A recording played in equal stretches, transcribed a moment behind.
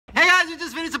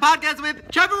It's a podcast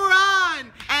with Trevor MORAN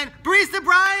and Barista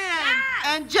Brian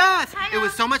and Jess. It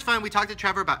was so much fun. We talked to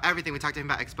Trevor about everything. We talked to him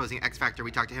about exposing X Factor.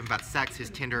 We talked to him about sex, his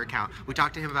Tinder account. We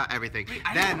talked to him about everything. Wait,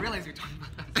 I didn't realize we were talking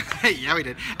about that. Yeah, we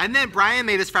did. And then Brian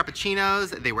made us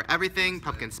frappuccinos. They were everything.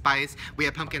 Pumpkin spice. We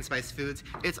had pumpkin spice foods.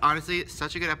 It's honestly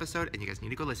such a good episode, and you guys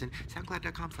need to go listen.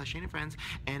 SoundCloud.com/ShaneandFriends,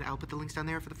 and I'll put the links down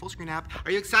there for the Fullscreen app.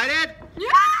 Are you excited? Yeah!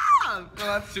 Oh,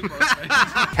 that's super exciting.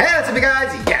 Hey, what's up, you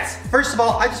guys? Yes. First of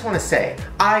all, I just want to say,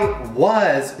 I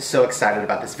was so excited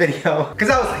about this video because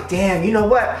I was like, damn, you know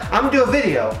what? I'm gonna do a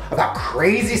video about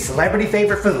crazy celebrity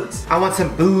favorite foods. I want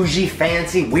some bougie,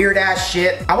 fancy, weird ass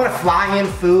shit. I want to fly in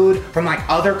food from like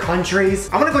other countries.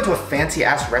 I want to go to a fancy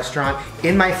ass restaurant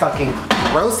in my fucking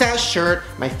gross ass shirt,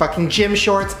 my fucking gym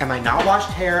shorts, and my not washed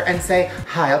hair and say,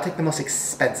 hi, I'll take the most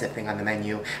expensive thing on the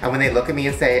menu. And when they look at me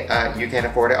and say, you can't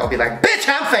afford it, I'll be like, bitch,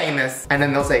 I'm famous. And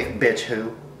then they'll say, bitch,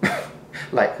 who?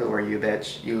 Like, who are you,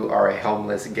 bitch? You are a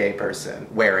homeless gay person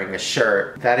wearing a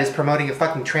shirt that is promoting a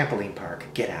fucking trampoline park.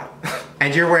 Get out.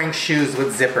 And you're wearing shoes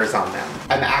with zippers on them.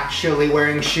 I'm actually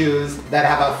wearing shoes that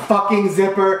have a fucking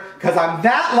zipper because I'm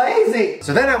that lazy.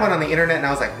 So then I went on the internet and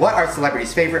I was like, what are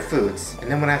celebrities' favorite foods? And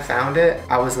then when I found it,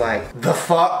 I was like, the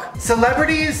fuck?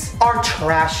 Celebrities are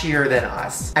trashier than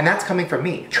us. And that's coming from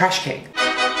me, Trash King.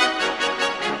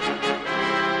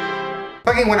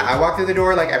 Fucking when I walk through the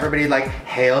door, like everybody like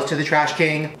hails to the Trash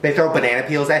King. They throw banana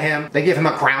peels at him. They give him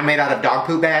a crown made out of dog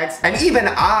poop bags. And even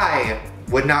I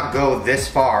would not go this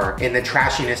far in the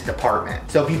trashiness department.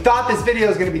 So if you thought this video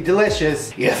was gonna be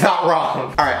delicious, you thought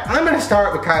wrong. All right, I'm gonna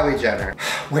start with Kylie Jenner.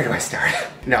 Where do I start?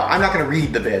 No, I'm not gonna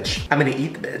read the bitch. I'm gonna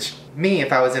eat the bitch. Me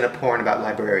if I was in a porn about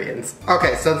librarians.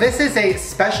 Okay, so this is a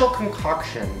special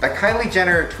concoction that Kylie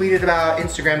Jenner tweeted about,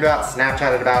 Instagrammed about,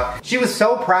 Snapchatted about. She was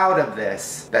so proud of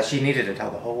this that she needed to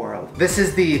tell the whole world. This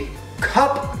is the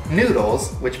cup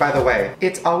noodles, which by the way,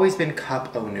 it's always been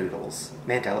cup o' noodles.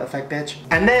 Mandela effect, bitch.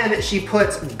 And then she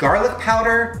puts garlic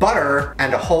powder, butter,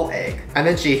 and a whole egg. And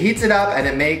then she heats it up and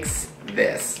it makes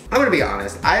this. I'm gonna be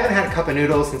honest, I haven't had a cup of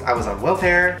noodles since I was on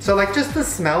welfare. So like just the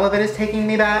smell of it is taking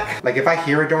me back. Like if I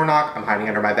hear a door knock, I'm hiding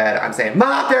under my bed. I'm saying,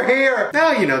 Mom, they're here.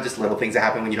 No, you know, just little things that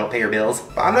happen when you don't pay your bills.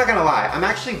 But I'm not gonna lie, I'm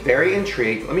actually very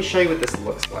intrigued. Let me show you what this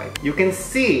looks like. You can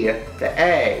see the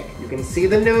egg, you can see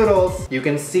the noodles, you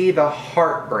can see the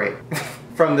heartbreak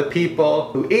from the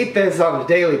people who eat this on a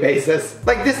daily basis.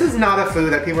 Like this is not a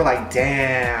food that people are like,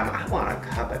 damn, I want a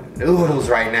cup of noodles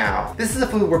right now. This is a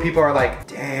food where people are like,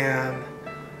 damn,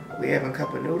 we having a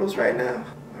cup of noodles right now?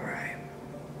 All right,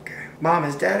 okay. Mom,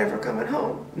 is Dad ever coming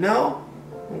home? No?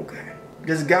 Okay.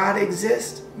 Does God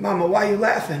exist? Mama, why you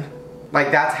laughing?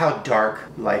 Like that's how dark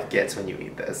life gets when you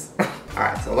eat this. All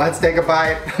right, so let's take a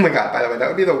bite. Oh my God, by the way, that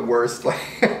would be the worst like,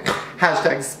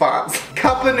 hashtag spons.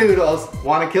 Cup of noodles.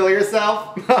 Want to kill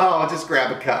yourself? Oh, just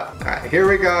grab a cup. All right, here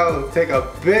we go. Take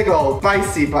a big old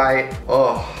spicy bite.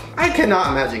 Oh, I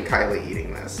cannot imagine Kylie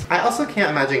eating this. I also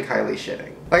can't imagine Kylie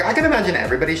shitting. Like I can imagine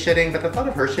everybody shitting, but the thought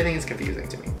of her shitting is confusing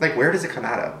to me. Like where does it come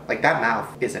out of? Like that mouth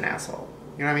is an asshole.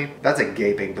 You know what I mean? That's a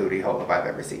gaping booty hole if I've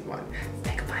ever seen one. Let's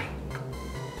take a bite.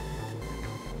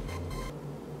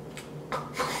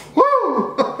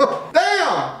 Woo!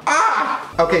 Damn! Ah!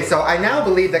 Okay, so I now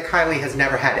believe that Kylie has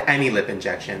never had any lip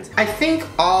injections. I think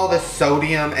all the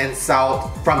sodium and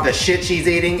salt from the shit she's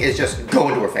eating is just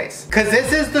going to her face. Cause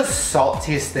this is the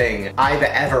saltiest thing I've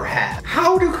ever had.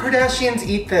 How do Kardashians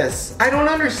eat this? I don't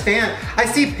understand. I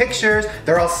see pictures,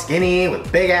 they're all skinny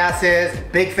with big asses,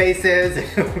 big faces,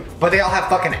 but they all have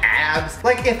fucking abs.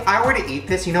 Like if I were to eat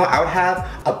this, you know what I would have?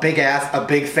 A big ass, a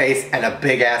big face, and a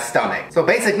big ass stomach. So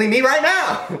basically me right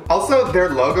now. Also, their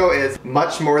logo is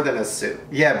much more than a suit.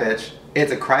 Yeah, bitch.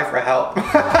 It's a cry for help.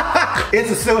 It's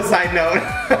a suicide note.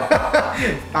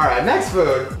 All right, next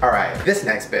food. All right, this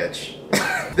next bitch.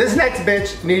 This next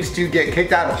bitch needs to get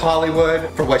kicked out of Hollywood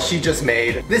for what she just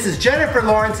made. This is Jennifer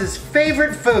Lawrence's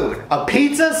favorite food, a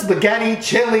pizza, spaghetti,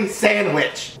 chili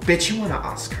sandwich. Bitch, you want an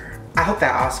Oscar? I hope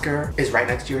that Oscar is right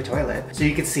next to your toilet so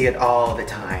you can see it all the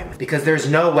time. Because there's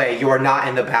no way you are not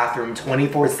in the bathroom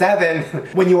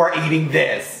 24/7 when you are eating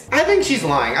this. I think she's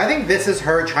lying. I think this is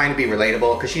her trying to be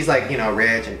relatable because she's like, you know,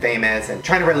 rich and famous and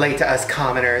trying to relate to us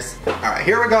commoners. All right,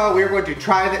 here we go. We're going to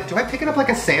try this. Do I pick it up like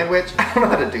a sandwich? I don't know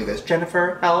how to do this.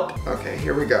 Jennifer, help. Okay,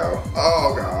 here we go.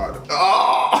 Oh God.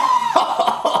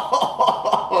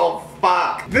 Oh,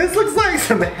 fuck. This looks like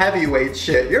some heavyweight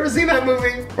shit. You ever seen that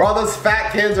movie? Where all those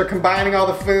fat kids are combining all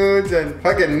the foods and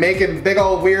fucking making big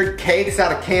old weird cakes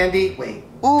out of candy? Wait.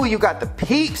 Ooh, you got the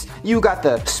Peeps, you got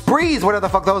the Sprees, whatever the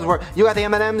fuck those were. You got the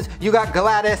M&Ms, you got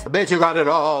Gladys. Bitch, you got it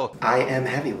all. I am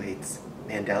heavyweights.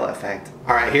 Mandela effect.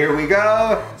 All right, here we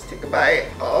go. Let's take a bite.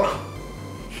 Oh.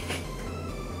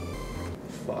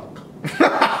 fuck.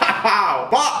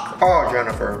 Fuck! Oh,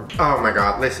 Jennifer. Oh my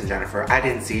god. Listen, Jennifer, I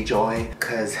didn't see Joy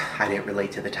because I didn't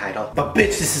relate to the title. But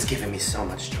bitch, this is giving me so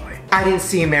much joy. I didn't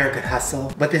see American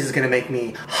Hustle, but this is gonna make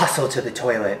me hustle to the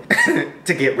toilet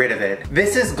to get rid of it.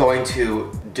 This is going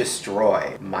to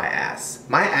destroy my ass.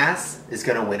 My ass is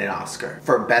gonna win an Oscar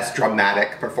for best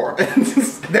dramatic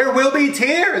performance. There will be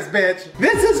tears, bitch.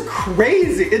 This is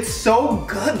crazy. It's so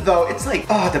good though. It's like,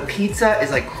 oh, the pizza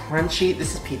is like crunchy.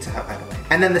 This is Pizza Hut, by the way.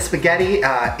 And then the spaghetti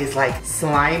is like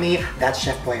slimy. That's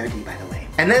Chef Boyardee, by the way.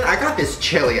 And then I got this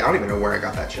chili. I don't even know where I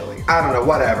got that chili. I don't know,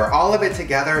 whatever. All of it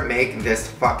together make this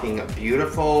fucking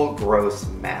beautiful, gross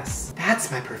mess.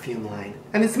 That's my perfume line.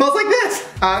 And it smells like this.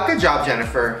 Good job,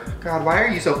 Jennifer. God, why are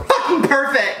you so fucking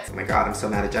perfect? Oh my God, I'm so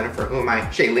mad at Jennifer. Who am I?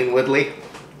 Shailene Woodley?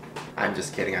 I'm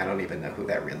just kidding, I don't even know who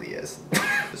that really is.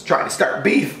 Just trying to start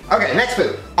beef. Okay, next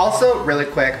food. Also, really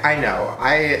quick, I know,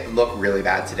 I look really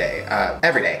bad today,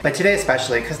 every day, but today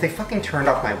especially, because they fucking turned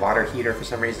off my water heater for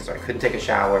some reason, so I couldn't take a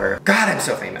shower. God, I'm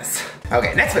so famous.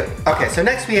 Okay, next food. Okay, so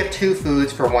next we have 2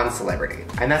 foods for 1 celebrity,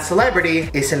 and that celebrity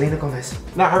is Selena Gomez.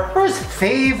 Now, her first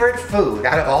favorite food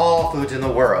out of all foods in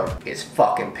the world is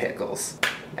fucking pickles.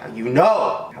 Now, you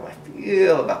know how I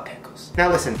feel about pickles. Now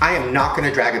listen, I am not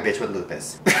gonna drag a bitch with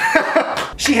lupus.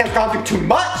 She has gone through too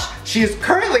much. She is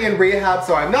currently in rehab,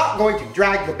 so I'm not going to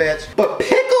drag the bitch. But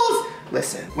pickles,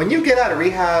 listen, when you get out of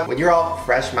rehab, when you're all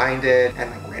fresh-minded and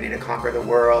like ready to conquer the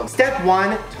world, step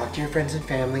 1, talk to your friends and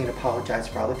family and apologize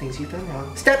for all the things you've done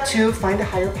wrong. Step 2, find a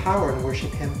higher power and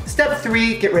worship him. Step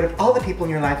 3, get rid of all the people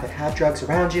in your life that have drugs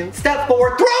around you. Step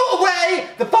 4, throw away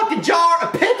the fucking jar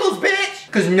of pickles, bitch!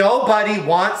 Because nobody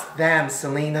wants them,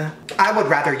 Selena. I would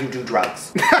rather you do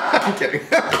drugs. I'm kidding.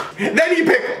 Then eat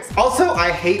pickles. Also,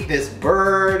 I hate this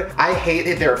bird. I hate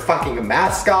it. They're a fucking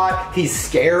mascot. He's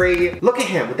scary. Look at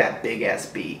him with that big ass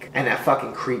beak and that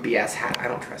fucking creepy ass hat. I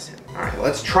don't trust him. All right,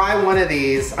 let's try one of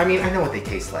these. I mean, I know what they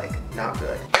taste like. Not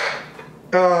good.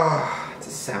 Oh, it's a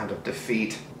sound of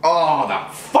defeat. Oh,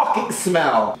 the fucking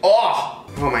smell. Oh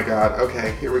my God.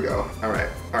 Okay, here we go. All right,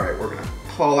 we're gonna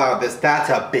pull out this. That's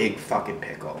a big fucking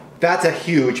pickle. That's a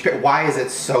huge pickle. Why is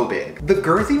it so big? The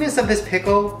girthiness of this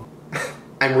pickle,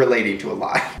 I'm relating to a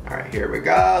lot. All right, here we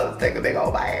go. Let's take a big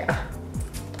old bite.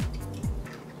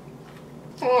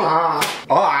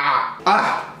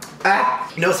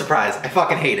 No surprise, I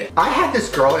fucking hate it. I had this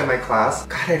girl in my class,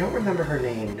 God, I don't remember her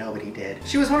name, nobody did.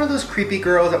 She was one of those creepy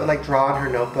girls that would like draw on her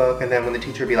notebook, and then when the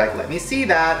teacher would be like, let me see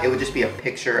that, it would just be a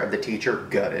picture of the teacher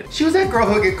gutted. She was that girl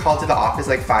who would get called to the office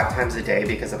like 5 times a day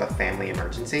because of a family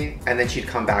emergency, and then she'd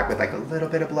come back with like a little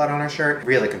bit of blood on her shirt.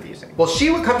 Really confusing. Well,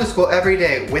 she would come to school every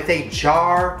day with a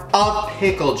jar of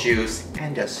pickle juice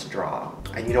and a straw.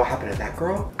 And you know what happened to that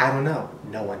girl? I don't know.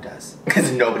 No one does.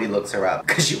 Because nobody looks her up.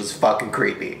 Because she was fucking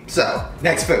creepy. So,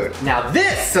 next food. Now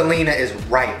this Selena is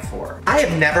right for. I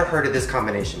have never heard of this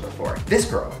combination before. This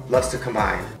girl loves to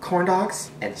combine corn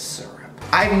dogs and syrup.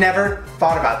 I've never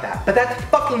thought about that, but that's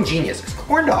fucking genius, because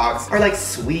corn dogs are like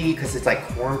sweet because it's like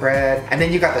cornbread, and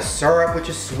then you got the syrup, which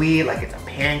is sweet, like it's a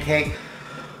pancake.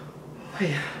 Oh,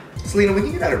 yeah. Selena, when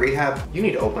you get out of rehab, you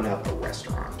need to open up a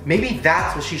restaurant. Maybe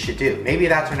that's what she should do. Maybe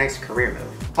that's her next career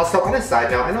move. Also, on a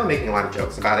side note, I know I'm making a lot of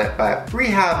jokes about it, but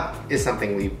rehab is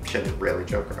something we shouldn't really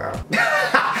joke about.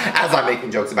 As I'm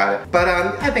making jokes about it. But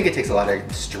I think it takes a lot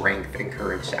of strength and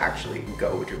courage to actually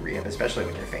go to rehab, especially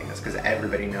when you're famous, because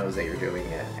everybody knows that you're doing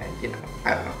it. And you know,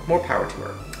 I don't know, more power to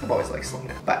her. I've always liked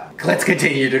Selena, but let's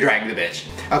continue to drag the bitch.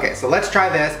 Okay, so let's try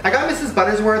this. I got Mrs.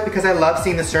 Buttersworth because I love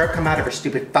seeing the syrup come out of her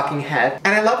stupid fucking head.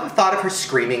 And I love the thought of her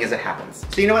screaming as it happens.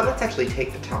 So you know what, let's actually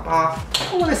take the top off.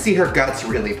 I wanna see her guts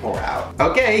really pour out.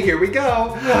 Okay, here we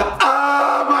go.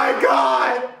 Oh my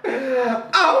God!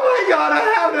 Oh my God, I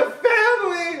have a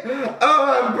family!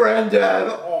 Oh, I'm Brendan.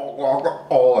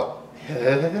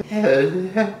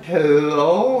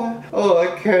 Hello? Oh,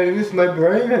 I can't use my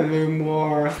brain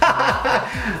anymore.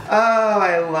 Oh,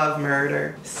 I love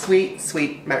murder. Sweet,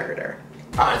 sweet murder.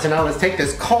 Alright, so now let's take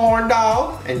this corn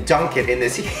dog and dunk it in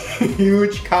this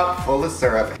huge cup full of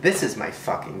syrup. This is my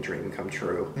fucking dream come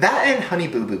true. That and Honey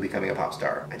Boo Boo becoming a pop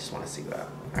star. I just want to see that.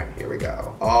 Alright, here we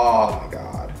go. Oh my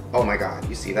God. Oh my God,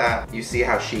 you see that? You see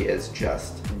how she is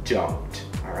just dunked.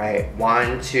 Alright,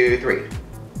 1, 2, 3.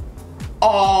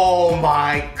 Oh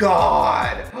my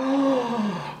God.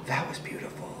 That was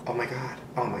beautiful. Oh my God.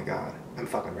 Oh my God. I'm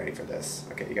fucking ready for this.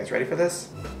 Okay, you guys ready for this?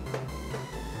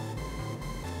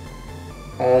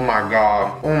 Oh my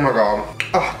God. Oh my God.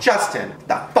 Oh, Justin, what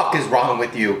the fuck is wrong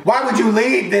with you? Why would you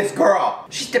leave this girl?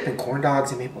 She's dipping corn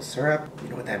dogs in maple syrup. You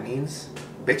know what that means?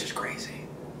 Bitch is crazy.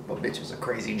 Oh, bitch was a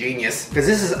crazy genius. Because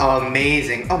this is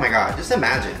amazing. Oh my God, just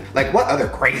imagine. Like what other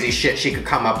crazy shit she could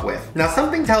come up with. Now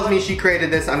something tells me she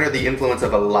created this under the influence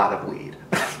of a lot of weed.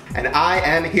 And I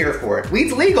am here for it.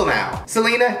 Weed's legal now.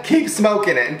 Selena, keep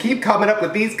smoking it and keep coming up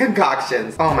with these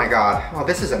concoctions. Oh my God, oh,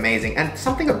 this is amazing. And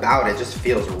something about it just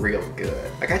feels real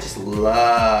good. Like I just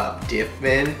love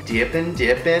dipping,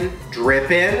 dripping,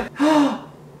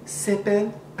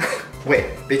 sipping. Wait,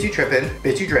 bitch you tripping,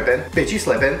 bitch you dripping, bitch you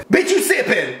slipping, bitch you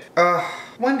sipping.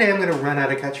 One day I'm gonna run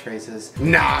out of catchphrases.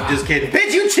 Nah, I'm just kidding.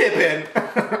 Bitch, you chippin'!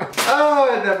 Oh,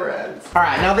 it never ends. All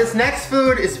right, now this next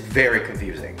food is very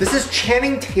confusing. This is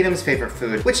Channing Tatum's favorite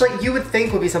food, which like you would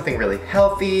think would be something really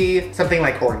healthy, something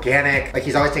like organic. Like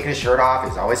he's always taking his shirt off,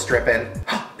 he's always stripping.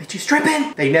 Bitch, you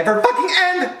stripping? They never fucking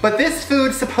end! But this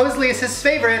food supposedly is his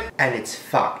favorite, and it's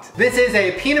fucked. This is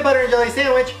a peanut butter and jelly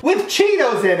sandwich with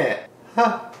Cheetos in it.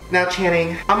 Huh. Now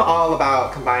Channing, I'm all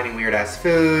about combining weird ass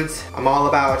foods. I'm all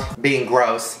about being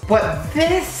gross, but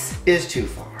this is too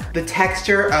far. The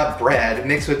texture of bread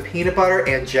mixed with peanut butter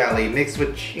and jelly mixed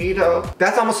with Cheeto.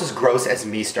 That's almost as gross as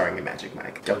me starring in Magic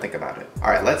Mike. Don't think about it. All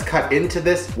right, let's cut into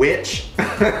this witch.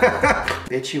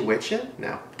 Bitch, you witching?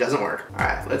 No, doesn't work. All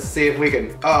right, let's see if we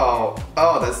can, oh,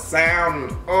 the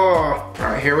sound. Oh, all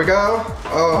right, here we go.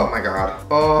 Oh my God.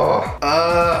 Oh,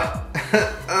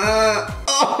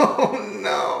 oh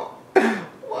no.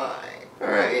 Why? All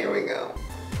right, here we go.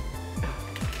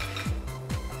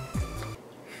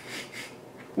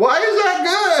 Why is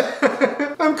that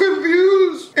good? I'm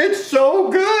confused. It's so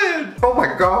good. Oh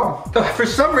my God. For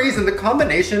some reason, the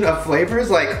combination of flavors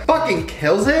like fucking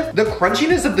kills it. The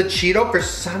crunchiness of the Cheeto for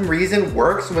some reason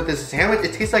works with this sandwich.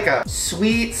 It tastes like a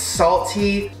sweet,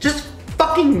 salty, just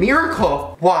fucking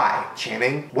miracle. Why?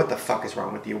 Channing, what the fuck is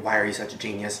wrong with you? Why are you such a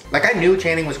genius? Like I knew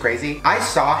Channing was crazy. I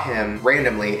saw him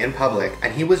randomly in public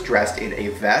and he was dressed in a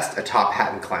vest, a top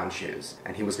hat, and clown shoes.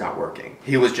 And he was not working.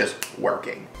 He was just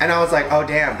working. And I was like, oh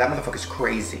damn, that motherfucker's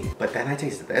crazy. But then I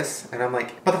tasted this and I'm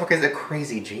like, motherfucker is a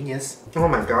crazy genius. Oh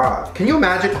my God. Can you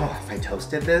imagine, oh, if I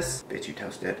toasted this? Bitch, you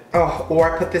toasted. Oh,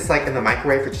 or I put this like in the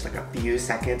microwave for just like a few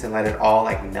seconds and let it all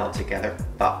like melt together.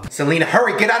 Fuck. Selena,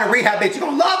 hurry, get out of rehab, bitch. You're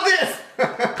gonna love this.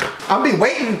 I'll be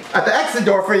waiting at the exit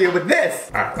door for you with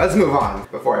this. All right, let's move on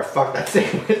before I fuck that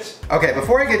sandwich. Okay,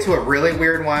 before I get to a really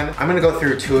weird one, I'm gonna go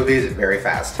through two of these very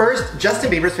fast. First, Justin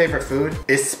Bieber's favorite food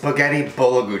is spaghetti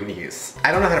bolognese.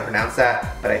 I don't know how to pronounce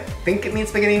that, but I think it means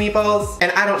spaghetti meatballs.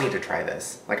 And I don't need to try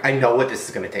this. Like, I know what this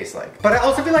is gonna taste like. But I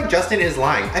also feel like Justin is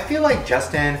lying. I feel like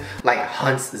Justin like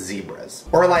hunts zebras.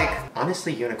 Or like,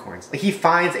 honestly, unicorns. Like he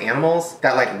finds animals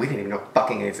that like we didn't even know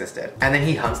fucking existed. And then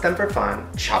he hunts them for fun,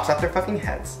 chops off their fucking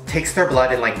heads, takes their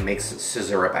blood and like makes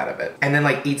syrup out of it, and then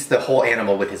like eats the whole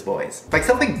animal with his boys. Like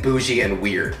something bougie and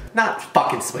weird. Not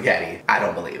fucking spaghetti. I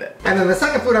don't believe it. And then the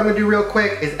second food I'm gonna do real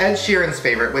quick is Ed Sheeran's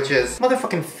favorite, which is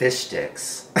motherfucking fish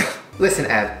sticks. Listen,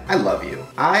 Ed, I love you.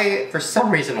 I, for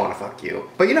some reason, want to fuck you.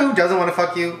 But you know who doesn't want to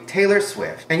fuck you? Taylor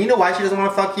Swift. And you know why she doesn't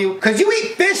want to fuck you? Because you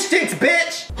eat fish sticks,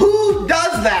 bitch! Who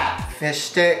does that? Fish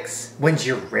sticks when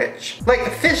you're rich.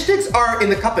 Like, fish sticks are in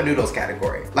the cup of noodles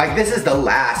category. Like, this is the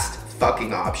last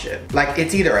fucking option. Like,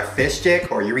 it's either a fish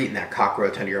stick or you're eating that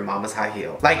cockroach under your mama's high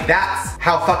heel. Like, that's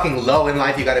how fucking low in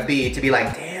life you gotta be to be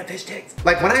like, damn, fish sticks.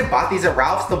 Like, when I bought these at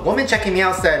Ralph's, the woman checking me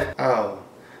out said, oh,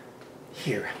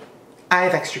 here. I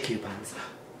have extra coupons.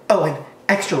 Oh, and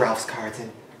extra Ralph's cards,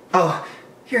 and oh,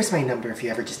 here's my number if you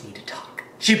ever just need to talk.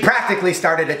 She practically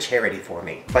started a charity for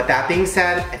me. But that being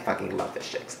said, I fucking love fish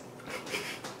sticks.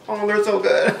 Oh, they're so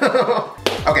good.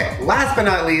 Okay, last but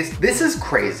not least, this is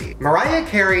crazy. Mariah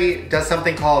Carey does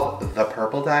something called the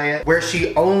purple diet, where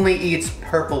she only eats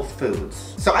purple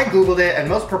foods. So I Googled it, and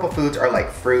most purple foods are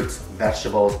like fruits,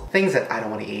 vegetables, things that I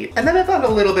don't want to eat. And then I found a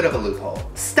little bit of a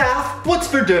loophole. Staff, what's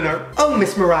for dinner? Oh,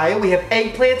 Miss Mariah, we have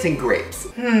eggplants and grapes.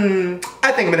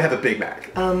 I think I'm gonna have a Big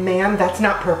Mac. Ma'am, that's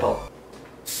not purple.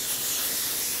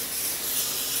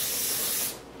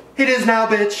 It is now,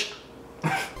 bitch.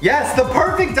 Yes, the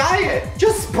perfect diet.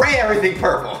 Just spray everything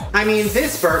purple. I mean,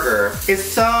 this burger is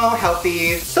so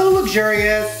healthy, so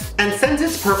luxurious, and since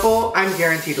it's purple, I'm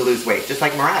guaranteed to lose weight, just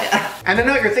like Mariah. And I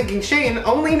know you're thinking, Shane,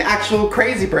 only an actual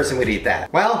crazy person would eat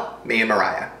that. Well, me and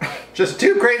Mariah. Just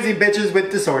two crazy bitches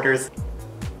with disorders.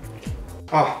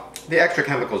 Oh. The extra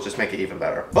chemicals just make it even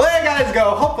better. Well, there you guys go.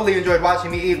 Hopefully you enjoyed watching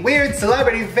me eat weird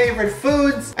celebrity favorite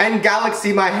foods and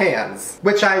galaxy my hands,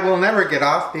 which I will never get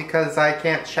off because I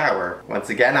can't shower. Once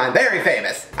again, I'm very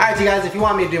famous. Alright, you guys, if you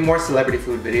want me to do more celebrity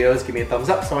food videos, give me a thumbs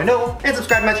up so I know, and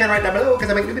subscribe to my channel right down below because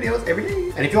I make new videos every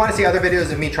day. And if you want to see other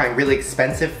videos of me trying really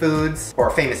expensive foods or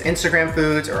famous Instagram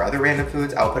foods or other random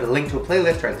foods, I'll put a link to a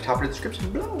playlist right at the top of the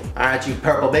description below. Alright, you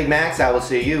purple Big Macs, I will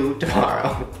see you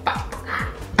tomorrow. Bye.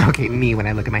 Okay, me when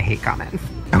I look at my hate comments.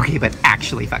 Okay, but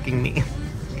actually fucking me.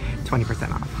 20%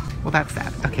 off. Well, that's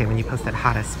sad. Okay, when you post that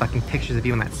hottest fucking pictures of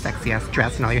you in that sexy ass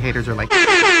dress and all your haters are like